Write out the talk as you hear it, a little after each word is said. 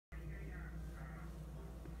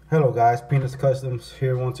Hello guys, Peanuts Customs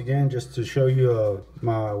here once again, just to show you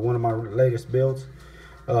one of my latest builds.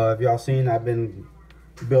 If y'all seen, I've been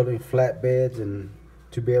building flatbeds and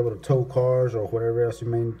to be able to tow cars or whatever else you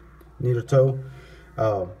may need to tow.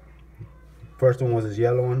 First one was this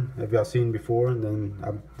yellow one, if y'all seen before, and then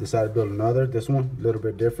I decided to build another. This one, a little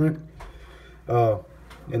bit different.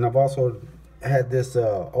 And I've also had this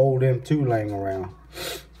old M2 laying around.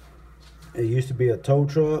 It used to be a tow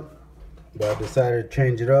truck, but I decided to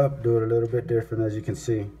change it up, do it a little bit different, as you can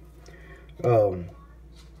see.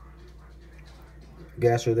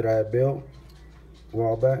 Gasser that I had built a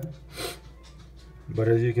while back. But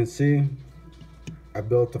as you can see, I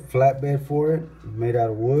built a flatbed for it, made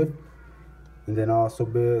out of wood. And then I also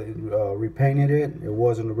repainted it. It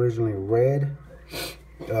wasn't originally red.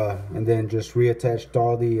 And then just reattached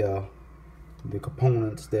all the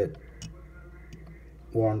components that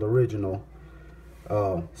were on the original.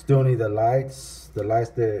 Still need the lights that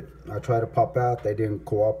I tried to pop out, they didn't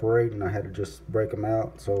cooperate and I had to just break them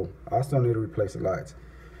out, so I still need to replace the lights.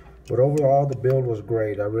 But overall the build was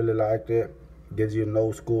great. I really liked it. Gives you an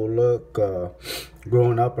old school look.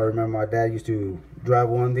 Growing up, I remember my dad used to drive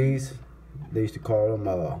one of these. They used to call them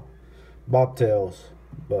bobtails,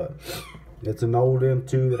 but it's an old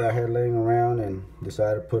M2 that I had laying around and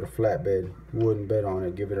decided to put a flatbed wooden bed on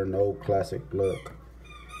it, give it an old classic look.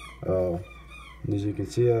 As you can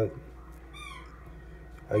see, I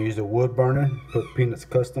used a wood burner, put Peanuts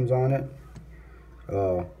Customs on it.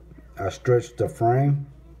 I stretched the frame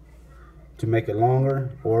to make it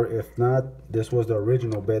longer, or if not, this was the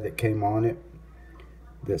original bed that came on it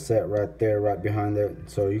that sat right there, right behind it.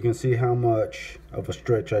 So you can see how much of a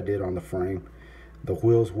stretch I did on the frame. The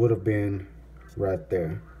wheels would have been right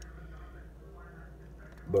there.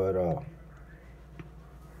 But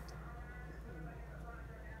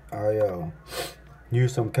I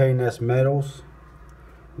used some K&S metals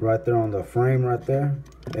right there on the frame right there,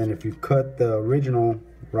 and if you cut the original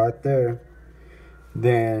right there,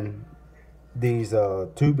 then these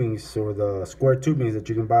tubings, or the square tubings that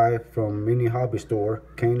you can buy from any hobby store,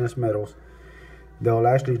 K&S metals, they'll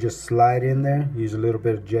actually just slide in there. Use a little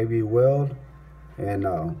bit of JB weld and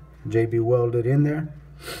JB weld it in there,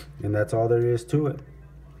 and that's all there is to it.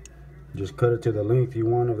 Just cut it to the length you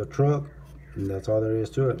want of the truck, and that's all there is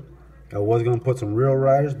to it. I was going to put some real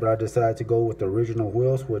riders, but I decided to go with the original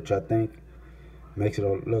wheels, which I think makes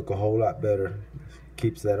it look a whole lot better.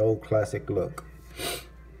 Keeps that old classic look.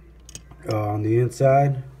 On the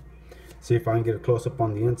inside, see if I can get a close-up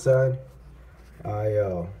on the inside.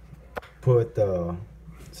 I put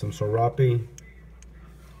some Serape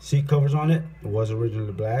seat covers on it. It was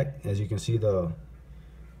originally black, as you can see that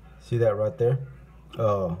right there.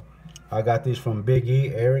 I got these from Big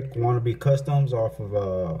E, Eric Wannabe Customs, off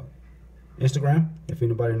of Instagram. If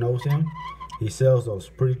anybody knows him, he sells those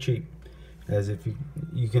pretty cheap. As if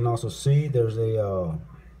you can also see, there's a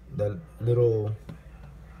that little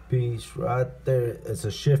piece right there. It's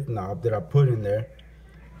a shift knob that I put in there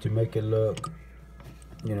to make it look,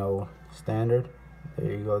 you know, standard.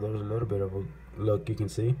 There you go. There's a little bit of a look you can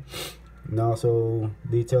see. And also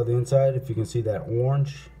detail the inside. If you can see that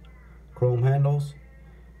orange chrome handles,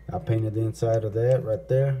 I painted the inside of that right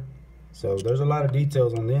there. So there's a lot of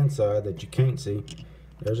details on the inside that you can't see.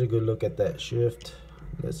 There's a good look at that shift.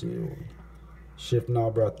 Let's see, shift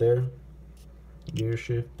knob right there, gear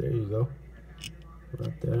shift, there you go,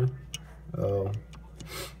 right there.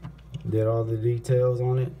 Did all the details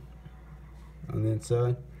on it on the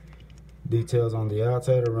inside, details on the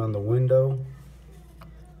outside around the window,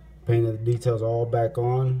 painted the details all back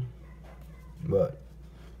on. But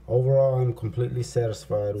overall, I'm completely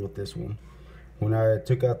satisfied with this one. When I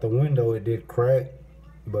took out the window, it did crack,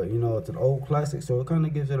 but you know, it's an old classic, so it kind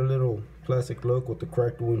of gives it a little classic look with the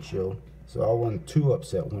cracked windshield. So I wasn't too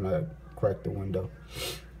upset when I cracked the window.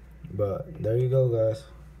 But there you go, guys.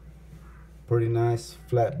 Pretty nice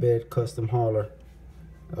flatbed custom hauler.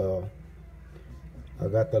 I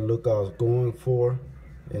got the look I was going for,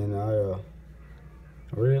 and I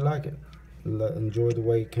really like it. Enjoyed the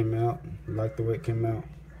way it came out. Like the way it came out.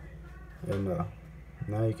 And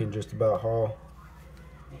now you can just about haul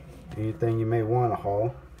anything you may want to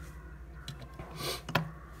haul.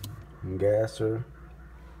 And gasser.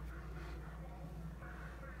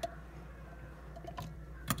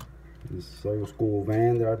 This old school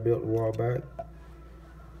van that I built a while back.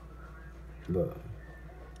 But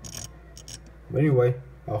anyway,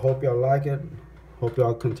 I hope y'all like it. Hope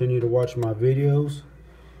y'all continue to watch my videos.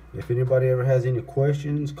 If anybody ever has any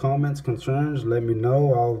questions, comments, concerns, let me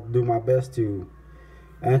know. I'll do my best to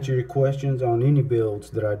answer your questions on any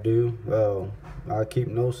builds that I do. I keep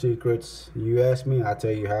no secrets. You ask me, I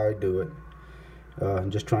tell you how I do it.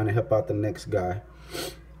 Just trying to help out the next guy.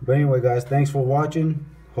 But anyway, guys, thanks for watching.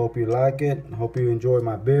 Hope you like it. Hope you enjoy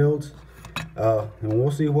my builds. And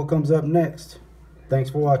we'll see what comes up next. Thanks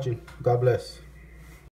for watching. God bless.